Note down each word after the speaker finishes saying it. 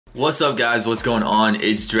What's up guys, what's going on?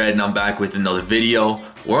 It's Dread and I'm back with another video.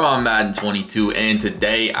 We're on Madden 22 and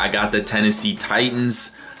today I got the Tennessee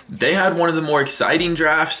Titans. They had one of the more exciting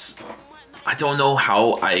drafts. I don't know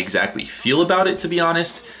how I exactly feel about it, to be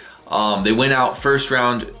honest. They went out first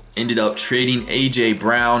round, ended up trading A.J.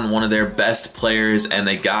 Brown, one of their best players, and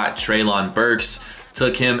they got Treylon Burks.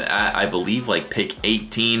 Took him at, I believe, like pick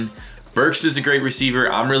 18. Burks is a great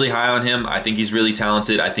receiver. I'm really high on him. I think he's really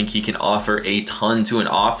talented. I think he can offer a ton to an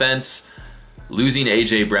offense. Losing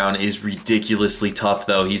A.J. Brown is ridiculously tough,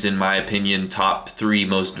 though. He's, in my opinion, top 3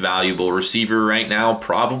 most valuable receiver right now,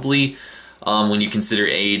 probably, when you consider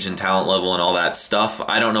age and talent level and all that stuff.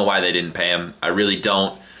 I don't know why they didn't pay him. I really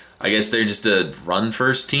don't. I guess they're just a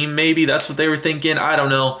run-first team, maybe. That's what they were thinking. I don't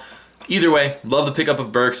know. Either way, love the pickup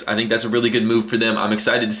of Burks. I think that's a really good move for them. I'm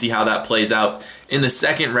excited to see how that plays out. In the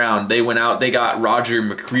second round, they went out. They got Roger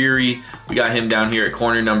McCreary. We got him down here at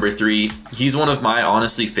corner number 3. He's one of my,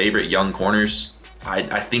 honestly, favorite young corners. I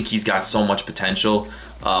think he's got so much potential.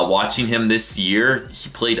 Watching him this year, he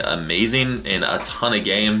played amazing in a ton of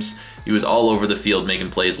games. He was all over the field making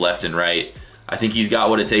plays left and right. I think he's got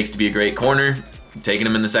what it takes to be a great corner. Taking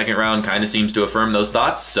him in the second round kind of seems to affirm those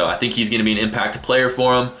thoughts. So I think he's going to be an impact player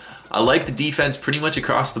for him. I like the defense pretty much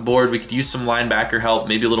across the board. We could use some linebacker help,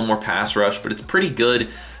 maybe a little more pass rush, but it's pretty good.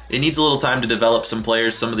 It needs a little time to develop some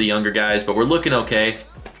players, some of the younger guys, but we're looking okay.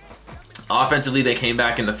 Offensively, they came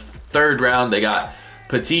back in the third round. They got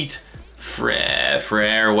Petite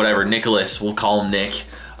Frere, whatever, Nicholas, we'll call him Nick.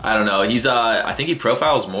 I don't know. He's I think he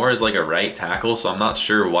profiles more as like a right tackle, so I'm not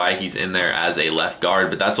sure why he's in there as a left guard,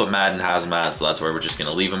 but that's what Madden has him as, so that's where we're just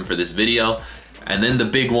gonna leave him for this video. And then the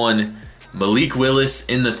big one, Malik Willis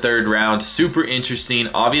in the third round. Super interesting.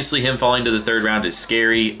 Obviously, him falling to the third round is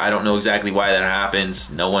scary. I don't know exactly why that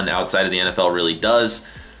happens. No one outside of the NFL really does.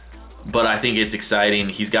 But I think it's exciting.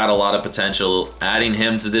 He's got a lot of potential. Adding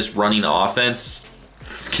him to this running offense,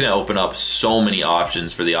 it's going to open up so many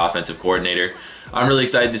options for the offensive coordinator. I'm really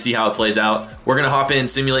excited to see how it plays out. We're going to hop in,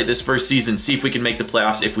 simulate this first season, see if we can make the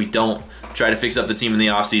playoffs. If we don't, try to fix up the team in the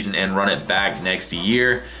offseason and run it back next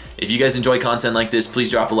year. If you guys enjoy content like this,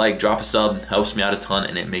 please drop a like, drop a sub. Helps me out a ton,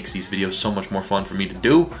 and it makes these videos so much more fun for me to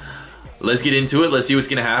do. Let's get into it. Let's see what's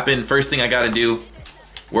going to happen. First thing I got to do,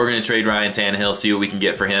 we're going to trade Ryan Tannehill, see what we can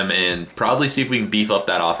get for him, and probably see if we can beef up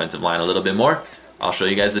that offensive line a little bit more. I'll show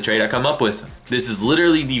you guys the trade I come up with. This is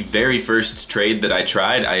literally the very first trade that I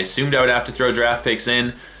tried. I assumed I would have to throw draft picks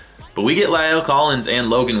in, but we get La'el Collins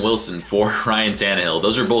and Logan Wilson for Ryan Tannehill.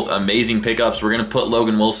 Those are both amazing pickups. We're going to put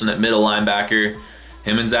Logan Wilson at middle linebacker.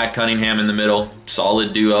 Him and Zach Cunningham in the middle,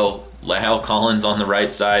 solid duo. La'el Collins on the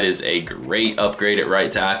right side is a great upgrade at right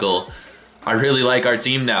tackle. I really like our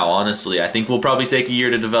team now, honestly. I think we'll probably take a year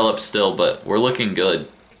to develop still, but we're looking good.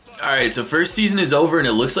 All right, so first season is over, and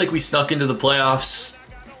it looks like we snuck into the playoffs.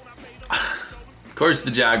 Of course, the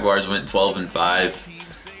Jaguars went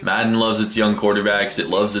 12-5. Madden loves its young quarterbacks. It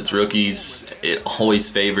loves its rookies. It always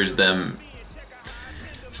favors them.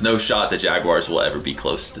 There's no shot the Jaguars will ever be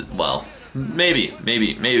close to, well, maybe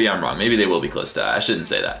I'm wrong. Maybe they will be close to that. I shouldn't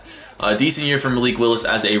say that. Decent year for Malik Willis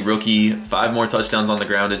as a rookie. 5 more touchdowns on the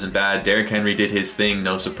ground isn't bad. Derrick Henry did his thing.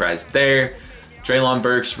 No surprise there. Treylon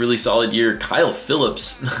Burks, really solid year. Kyle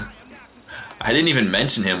Phillips. I didn't even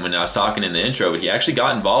mention him when I was talking in the intro, but he actually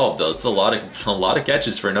got involved. Though. It's a lot of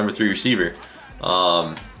catches for a number 3 receiver.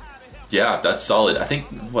 Yeah, that's solid. I think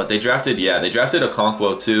what they drafted. Yeah, they drafted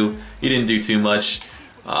Okonkwo too. He didn't do too much.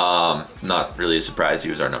 Not really a surprise. He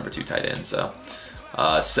was our number 2 tight end. So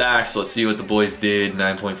sacks, let's see what the boys did.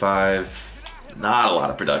 9.5. Not a lot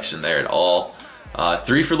of production there at all.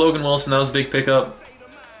 3 for Logan Wilson. That was a big pickup.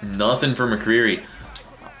 Nothing for McCreary.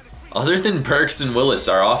 Other than Burks and Willis,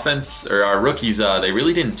 our offense, or our rookies, they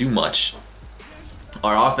really didn't do much.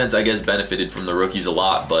 Our offense, I guess, benefited from the rookies a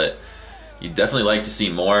lot, but you'd definitely like to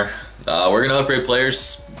see more. We're gonna upgrade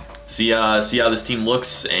players, see how this team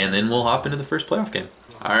looks, and then we'll hop into the first playoff game.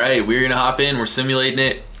 All right, we're gonna hop in. We're simulating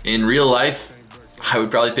it in real life. I would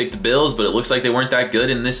probably pick the Bills, but it looks like they weren't that good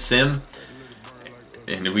in this sim.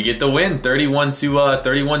 And if we get the win, 31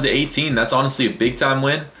 to 18, that's honestly a big time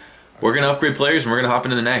win. We're gonna upgrade players and we're gonna hop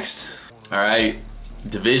into the next. All right,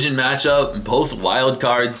 division matchup, both wild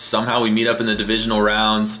cards. Somehow we meet up in the divisional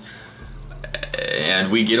rounds,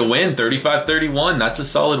 and we get a win, 35-31. That's a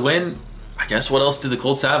solid win. I guess what else do the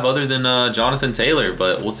Colts have other than Jonathan Taylor?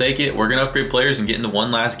 But we'll take it. We're gonna upgrade players and get into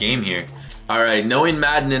one last game here. All right, knowing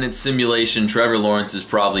Madden and its simulation, Trevor Lawrence is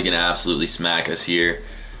probably gonna absolutely smack us here.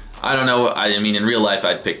 I don't know. I mean, in real life,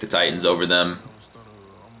 I'd pick the Titans over them.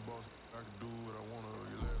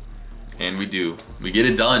 And we do. We get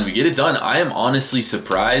it done. We get it done. I am honestly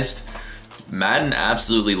surprised. Madden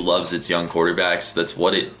absolutely loves its young quarterbacks. That's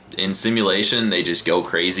what it In simulation, they just go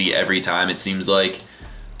crazy every time, it seems like.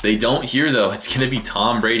 They don't here, though. It's going to be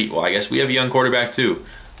Tom Brady. Well, I guess we have a young quarterback, too.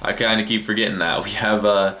 I kind of keep forgetting that. We have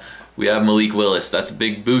Malik Willis. That's a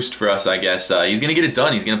big boost for us, I guess. He's going to get it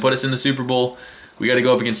done. He's going to put us in the Super Bowl. We got to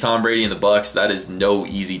go up against Tom Brady and the Bucks. That is no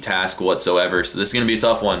easy task whatsoever. So this is going to be a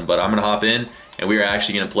tough one, but I'm going to hop in, and we are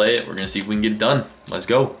actually going to play it. We're going to see if we can get it done. Let's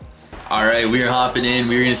go. All right, we are hopping in.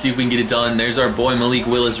 We're going to see if we can get it done. There's our boy Malik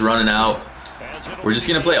Willis running out. We're just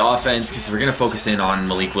going to play offense because we're going to focus in on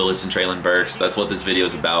Malik Willis and Treylon Burks. That's what this video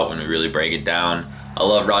is about when we really break it down. I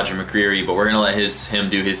love Roger McCreary, but we're going to let him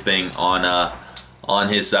do his thing on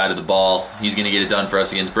his side of the ball. He's going to get it done for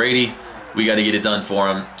us against Brady. We got to get it done for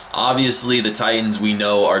him. Obviously, the Titans, we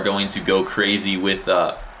know, are going to go crazy with...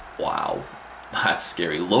 wow, that's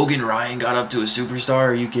scary. Logan Ryan got up to a superstar.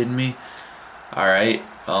 Are you kidding me? All right.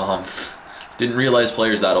 Didn't realize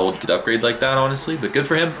players that old could upgrade like that, honestly, but good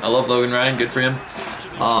for him. I love Logan Ryan. Good for him.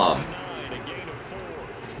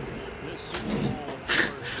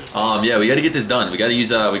 Yeah, we got to get this done. We got to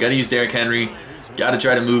use Derrick Henry. Got to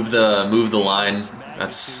try to move the line.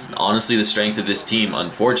 That's honestly the strength of this team.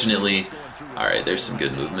 Unfortunately, all right, there's some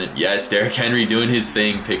good movement. Yes, Derrick Henry doing his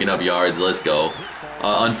thing, picking up yards. Let's go.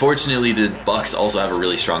 Unfortunately, the Bucks also have a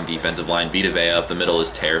really strong defensive line. Vita Vea up the middle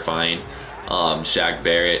is terrifying. Shaq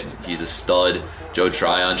Barrett, he's a stud. Joe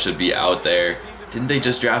Tryon should be out there. Didn't they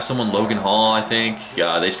just draft someone, Logan Hall, I think?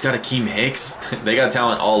 Yeah, they just got Akeem Hicks. They got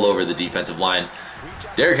talent all over the defensive line.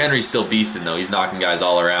 Derrick Henry's still beasting, though. He's knocking guys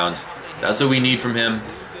all around. That's what we need from him.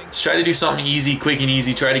 Let's try to do something easy, quick and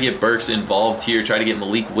easy. Try to get Burks involved here. Try to get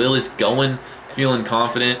Malik Willis going, feeling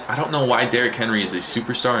confident. I don't know why Derrick Henry is a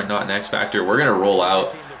superstar and not an X Factor. We're going to roll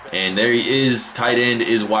out. And there he is. Tight end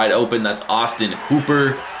is wide open. That's Austin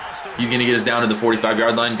Hooper. He's going to get us down to the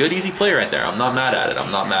 45-yard line. Good, easy play right there. I'm not mad at it.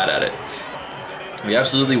 I'm not mad at it. We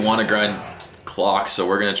absolutely want to grind clock, so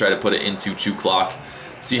we're going to try to put it into chew clock.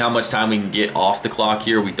 See how much time we can get off the clock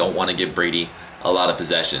here. We don't want to give Brady a lot of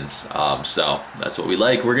possessions. So that's what we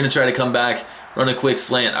like. We're going to try to come back, run a quick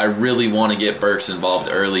slant. I really want to get Burks involved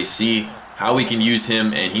early, see how we can use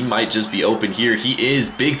him, and he might just be open here. He is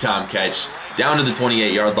big-time catch down to the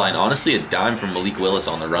 28-yard line. Honestly, a dime from Malik Willis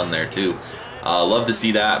on the run there, too. Love to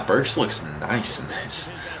see that. Burks looks nice in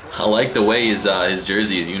this. I like the way his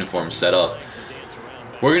jersey, his uniform set up.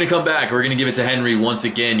 We're going to come back. We're going to give it to Henry once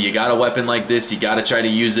again. You got a weapon like this. You got to try to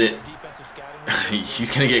use it.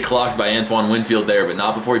 He's going to get clocked by Antoine Winfield there, but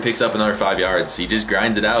not before he picks up another 5 yards. He just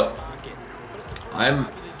grinds it out.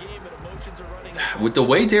 With the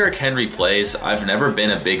way Derrick Henry plays, I've never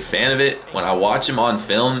been a big fan of it. When I watch him on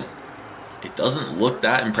film, it doesn't look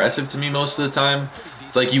that impressive to me most of the time.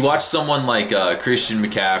 It's like you watch someone like Christian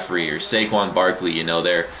McCaffrey or Saquon Barkley, you know,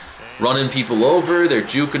 they're running people over, they're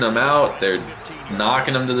juking them out, they're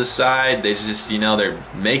knocking them to the side, they just, you know, they're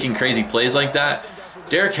making crazy plays like that.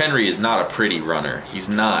 Derrick Henry is not a pretty runner. He's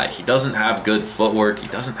not. He doesn't have good footwork. He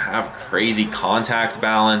doesn't have crazy contact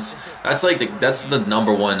balance. That's like that's the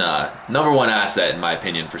number one asset in my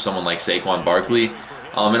opinion for someone like Saquon Barkley.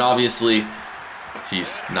 And obviously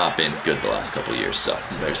he's not been good the last couple of years, so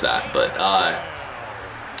there's that. But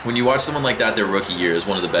when you watch someone like that, their rookie year is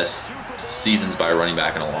one of the best seasons by a running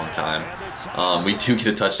back in a long time. We do get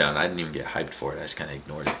a touchdown. I didn't even get hyped for it. I just kind of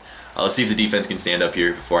ignored it. Let's see if the defense can stand up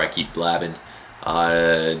here before I keep blabbing.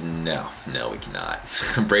 No, we cannot.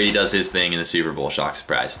 Brady does his thing in the Super Bowl, shock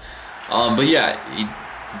surprise. But yeah,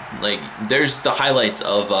 there's the highlights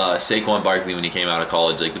of Saquon Barkley when he came out of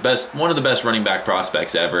college. Like one of the best running back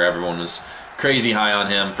prospects ever. Everyone was crazy high on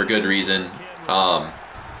him for good reason.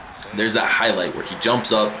 There's that highlight where he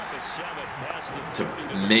jumps up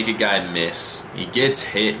to make a guy miss. He gets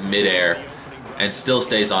hit midair and still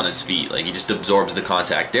stays on his feet. Like he just absorbs the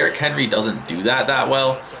contact. Derrick Henry doesn't do that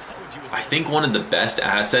well. I think one of the best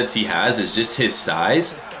assets he has is just his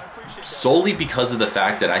size, solely because of the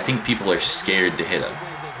fact that I think people are scared to hit him.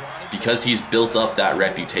 Because he's built up that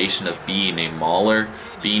reputation of being a mauler,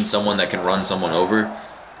 being someone that can run someone over.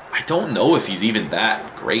 I don't know if he's even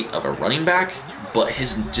that great of a running back, but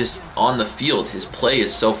just on the field, his play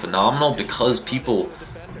is so phenomenal because people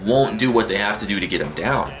won't do what they have to do to get him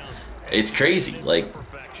down. It's crazy. Like,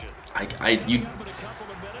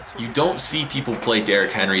 you don't see people play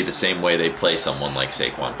Derrick Henry the same way they play someone like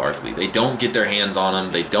Saquon Barkley. They don't get their hands on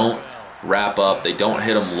him. They don't wrap up. They don't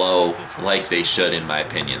hit him low like they should, in my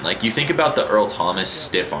opinion. Like, you think about the Earl Thomas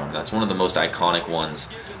stiff arm. That's one of the most iconic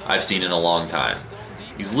ones I've seen in a long time.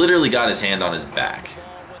 He's literally got his hand on his back.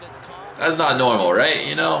 That's not normal, right?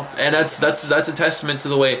 You know? And that's a testament to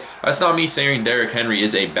the way... That's not me saying Derrick Henry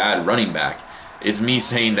is a bad running back. It's me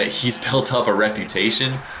saying that he's built up a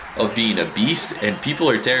reputation of being a beast, and people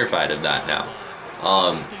are terrified of that now.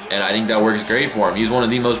 And I think that works great for him. He's one of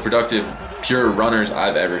the most productive pure runners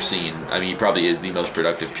I've ever seen. I mean, he probably is the most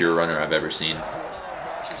productive pure runner I've ever seen.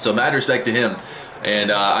 So mad respect to him.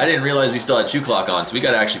 And I didn't realize we still had shoe clock on, so we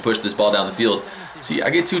got to actually push this ball down the field. See,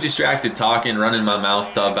 I get too distracted talking, running my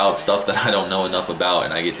mouth about stuff that I don't know enough about,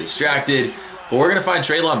 and I get distracted. But we're going to find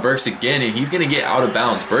Treylon Burks again, and he's going to get out of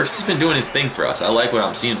bounds. Burks has been doing his thing for us. I like what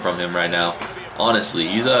I'm seeing from him right now. Honestly,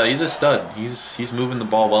 he's a stud. He's moving the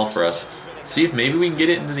ball well for us. Let's see if maybe we can get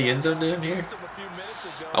it into the end zone to him here.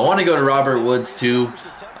 I want to go to Robert Woods too.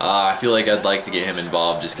 I feel like I'd like to get him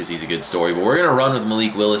involved just because he's a good story. But we're going to run with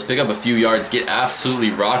Malik Willis, pick up a few yards, get absolutely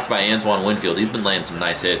rocked by Antoine Winfield. He's been laying some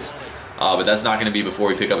nice hits. But that's not going to be before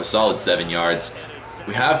we pick up a solid 7 yards.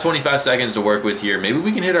 We have 25 seconds to work with here. Maybe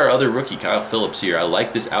we can hit our other rookie, Kyle Phillips, here. I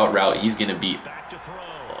like this out route. He's going to be...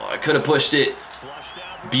 Oh, I could have pushed it.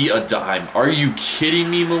 Be a dime. Are you kidding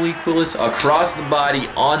me, Malik Willis? Across the body,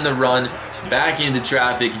 on the run, back into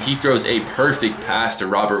traffic. He throws a perfect pass to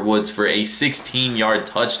Robert Woods for a 16-yard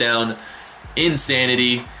touchdown.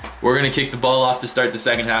 Insanity. We're going to kick the ball off to start the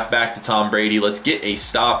second half back to Tom Brady. Let's get a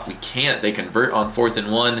stop. We can't. They convert on 4th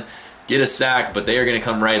and 1. Get a sack, but they are going to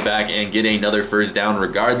come right back and get another first down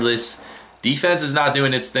regardless. Defense is not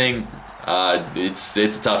doing its thing. It's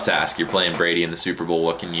a tough task. You're playing Brady in the Super Bowl.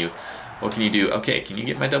 What can you do? Okay, can you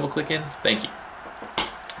get my double click in? Thank you.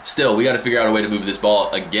 Still, we got to figure out a way to move this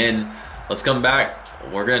ball again. Let's come back.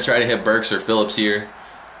 We're going to try to hit Burks or Phillips here.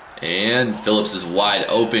 And Phillips is wide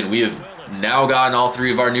open. We have now gotten all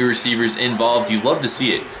 3 of our new receivers involved. You love to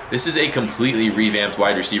see it. This is a completely revamped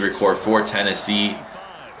wide receiver core for Tennessee.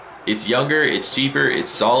 It's younger, it's cheaper,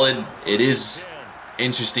 it's solid. It is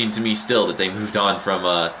interesting to me still that they moved on from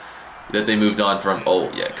oh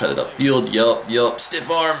yeah, cut it upfield. Yup,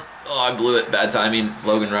 stiff arm. Oh, I blew it. Bad timing.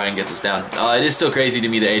 Logan Ryan gets us down. It is still crazy to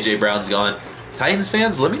me that AJ Brown's gone. Titans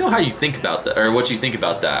fans, let me know how you think about that, or what you think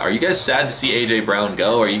about that. Are you guys sad to see AJ Brown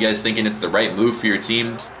go? Are you guys thinking it's the right move for your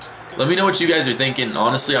team? Let me know what you guys are thinking.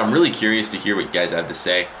 Honestly, I'm really curious to hear what you guys have to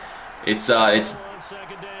say.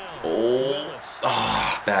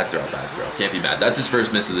 Bad throw. Can't be mad. That's his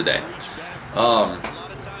first miss of the day.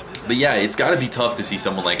 But yeah, it's got to be tough to see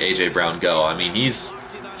someone like AJ Brown go. I mean, he's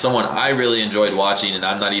someone I really enjoyed watching, and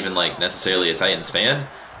I'm not even like necessarily a Titans fan.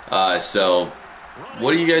 So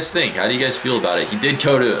what do you guys think? How do you guys feel about it? He did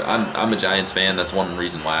go to... I'm a Giants fan. That's one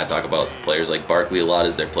reason why I talk about players like Barkley a lot,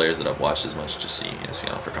 is they're players that I've watched as much, just seeing,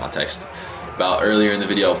 for context about earlier in the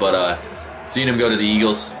video. But seeing him go to the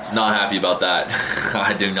Eagles, not happy about that.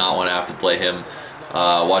 I do not want to have to play him.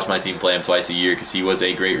 Watch my team play him twice a year because he was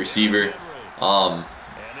a great receiver.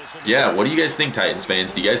 Yeah, what do you guys think, Titans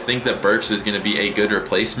fans? Do you guys think that Burks is going to be a good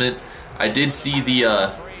replacement? I did see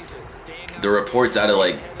the reports out of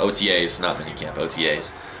like OTAs, not minicamp,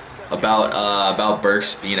 OTAs, about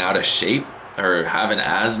Burks being out of shape or having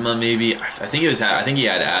asthma maybe. I think he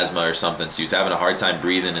had asthma or something, so he was having a hard time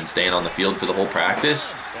breathing and staying on the field for the whole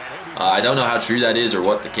practice. I don't know how true that is or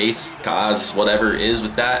what the cause whatever is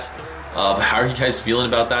with that. But how are you guys feeling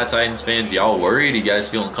about that, Titans fans? Y'all worried? Are you guys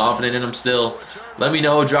feeling confident in him still? Let me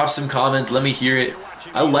know. Drop some comments. Let me hear it.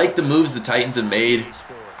 I like the moves the Titans have made.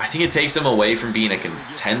 I think it takes them away from being a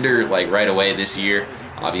contender like right away this year.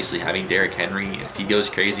 Obviously, having Derrick Henry, if he goes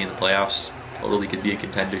crazy in the playoffs, totally could be a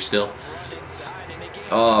contender still.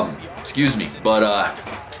 Excuse me. But,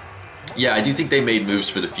 yeah, I do think they made moves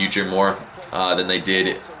for the future more than they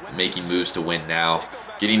did making moves to win now.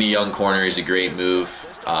 Getting a young corner is a great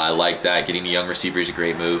move. I like that. Getting a young receiver is a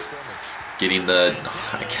great move. Getting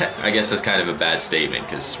I guess that's kind of a bad statement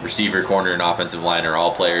because receiver, corner, and offensive line are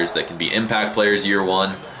all players that can be impact players year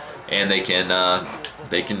one, and they can.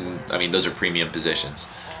 I mean, those are premium positions.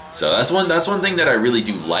 So that's one thing that I really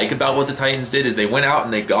do like about what the Titans did is they went out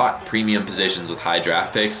and they got premium positions with high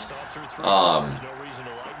draft picks.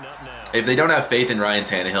 If they don't have faith in Ryan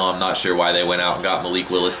Tannehill, I'm not sure why they went out and got Malik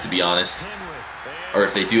Willis, to be honest. Or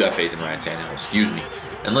if they do have faith in Ryan Tannehill, excuse me.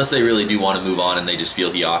 Unless they really do want to move on and they just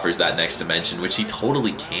feel he offers that next dimension, which he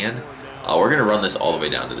totally can. We're going to run this all the way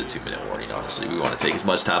down to the 2-minute warning, honestly. We want to take as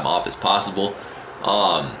much time off as possible.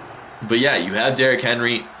 But yeah, you have Derrick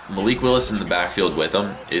Henry. Malik Willis in the backfield with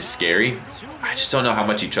him is scary. I just don't know how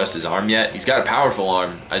much you trust his arm yet. He's got a powerful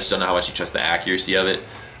arm. I just don't know how much you trust the accuracy of it.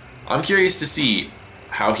 I'm curious to see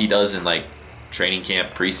how he does in like training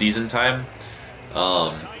camp preseason time.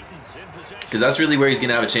 Because that's really where he's going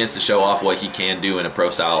to have a chance to show off what he can do in a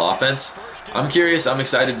pro-style offense. I'm curious. I'm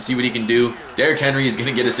excited to see what he can do. Derrick Henry is going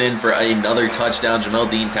to get us in for another touchdown.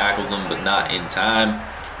 Jamel Dean tackles him, but not in time.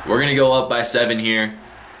 We're going to go up by 7 here.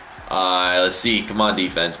 Let's see. Come on,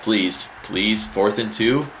 defense. Please. Please. 4th and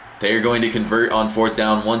 2. They are going to convert on 4th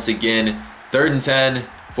down once again. 3rd and 10.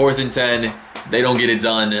 4th and 10. They don't get it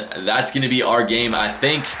done. That's going to be our game, I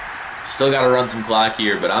think. Still got to run some clock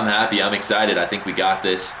here, but I'm happy. I'm excited. I think we got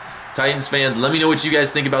this. Titans fans, let me know what you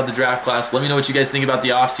guys think about the draft class. Let me know what you guys think about the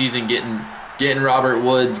offseason, getting Robert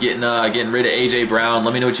Woods, getting rid of A.J. Brown.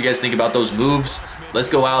 Let me know what you guys think about those moves. Let's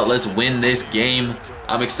go out. Let's win this game.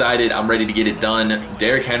 I'm excited. I'm ready to get it done.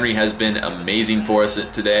 Derrick Henry has been amazing for us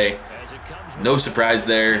today. No surprise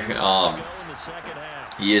there.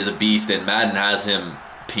 He is a beast, and Madden has him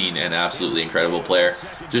being an absolutely incredible player.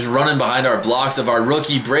 Just running behind our blocks of our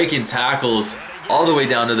rookie, breaking tackles all the way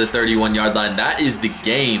down to the 31-yard line. That is the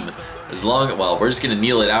game. Well, we're just going to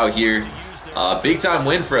kneel it out here. Big time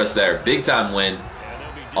win for us there. Big time win.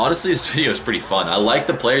 Honestly, this video is pretty fun. I like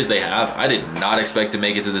the players they have. I did not expect to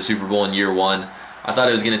make it to the Super Bowl in year one. I thought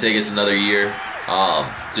it was going to take us another year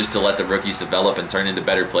just to let the rookies develop and turn into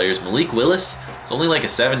better players. Malik Willis is only like a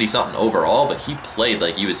 70-something overall, but he played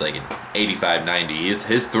like he was like an 85, 90.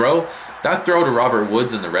 His throw, that throw to Robert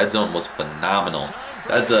Woods in the red zone was phenomenal.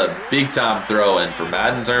 That's a big-time throw, and for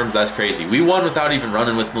Madden terms, that's crazy. We won without even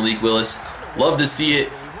running with Malik Willis. Love to see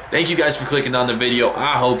it. Thank you guys for clicking on the video.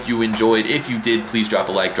 I hope you enjoyed. If you did, please drop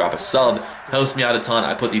a like, drop a sub. Helps me out a ton.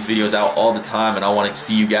 I put these videos out all the time, and I want to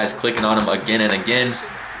see you guys clicking on them again and again.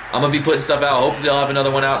 I'm going to be putting stuff out. Hopefully, I'll have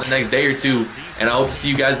another one out in the next day or two, and I hope to see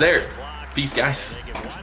you guys there. Peace, guys.